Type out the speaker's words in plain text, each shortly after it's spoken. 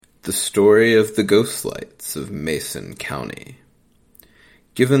The story of the ghost lights of Mason County.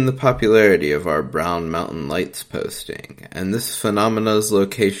 Given the popularity of our Brown Mountain Lights posting, and this phenomeno's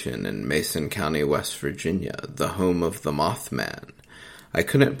location in Mason County, West Virginia, the home of the Mothman, I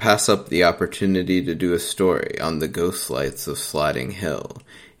couldn't pass up the opportunity to do a story on the ghost lights of Sliding Hill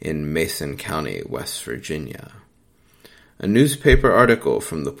in Mason County, West Virginia. A newspaper article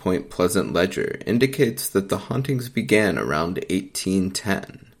from the Point Pleasant Ledger indicates that the hauntings began around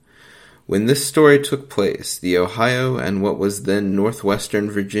 1810. When this story took place, the Ohio and what was then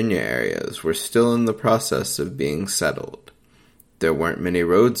northwestern Virginia areas were still in the process of being settled. There weren't many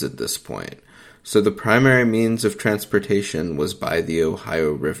roads at this point, so the primary means of transportation was by the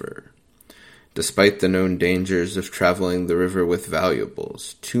Ohio River. Despite the known dangers of traveling the river with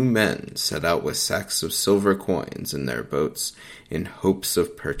valuables, two men set out with sacks of silver coins in their boats in hopes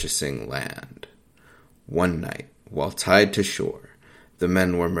of purchasing land. One night, while tied to shore, the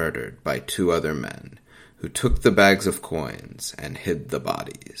men were murdered by two other men, who took the bags of coins and hid the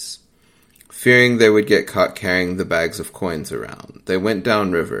bodies. Fearing they would get caught carrying the bags of coins around, they went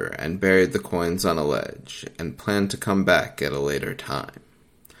downriver and buried the coins on a ledge, and planned to come back at a later time.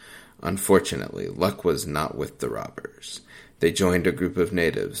 Unfortunately, luck was not with the robbers. They joined a group of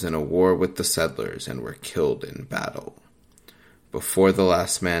natives in a war with the settlers and were killed in battle. Before the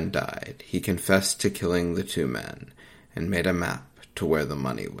last man died, he confessed to killing the two men, and made a map to where the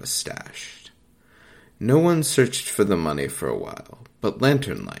money was stashed. No one searched for the money for a while, but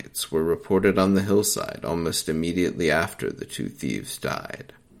lantern lights were reported on the hillside almost immediately after the two thieves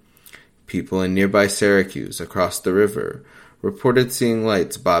died. People in nearby Syracuse across the river reported seeing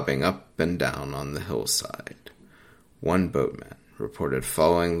lights bobbing up and down on the hillside. One boatman reported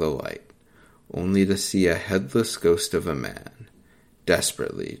following the light, only to see a headless ghost of a man,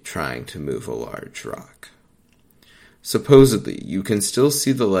 desperately trying to move a large rock. Supposedly, you can still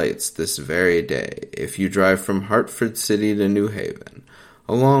see the lights this very day if you drive from Hartford City to New Haven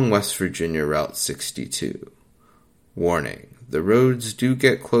along West Virginia Route 62. Warning, the roads do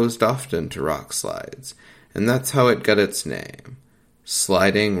get closed often to rock slides, and that's how it got its name,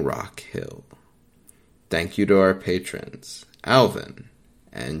 Sliding Rock Hill. Thank you to our patrons, Alvin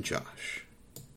and Josh.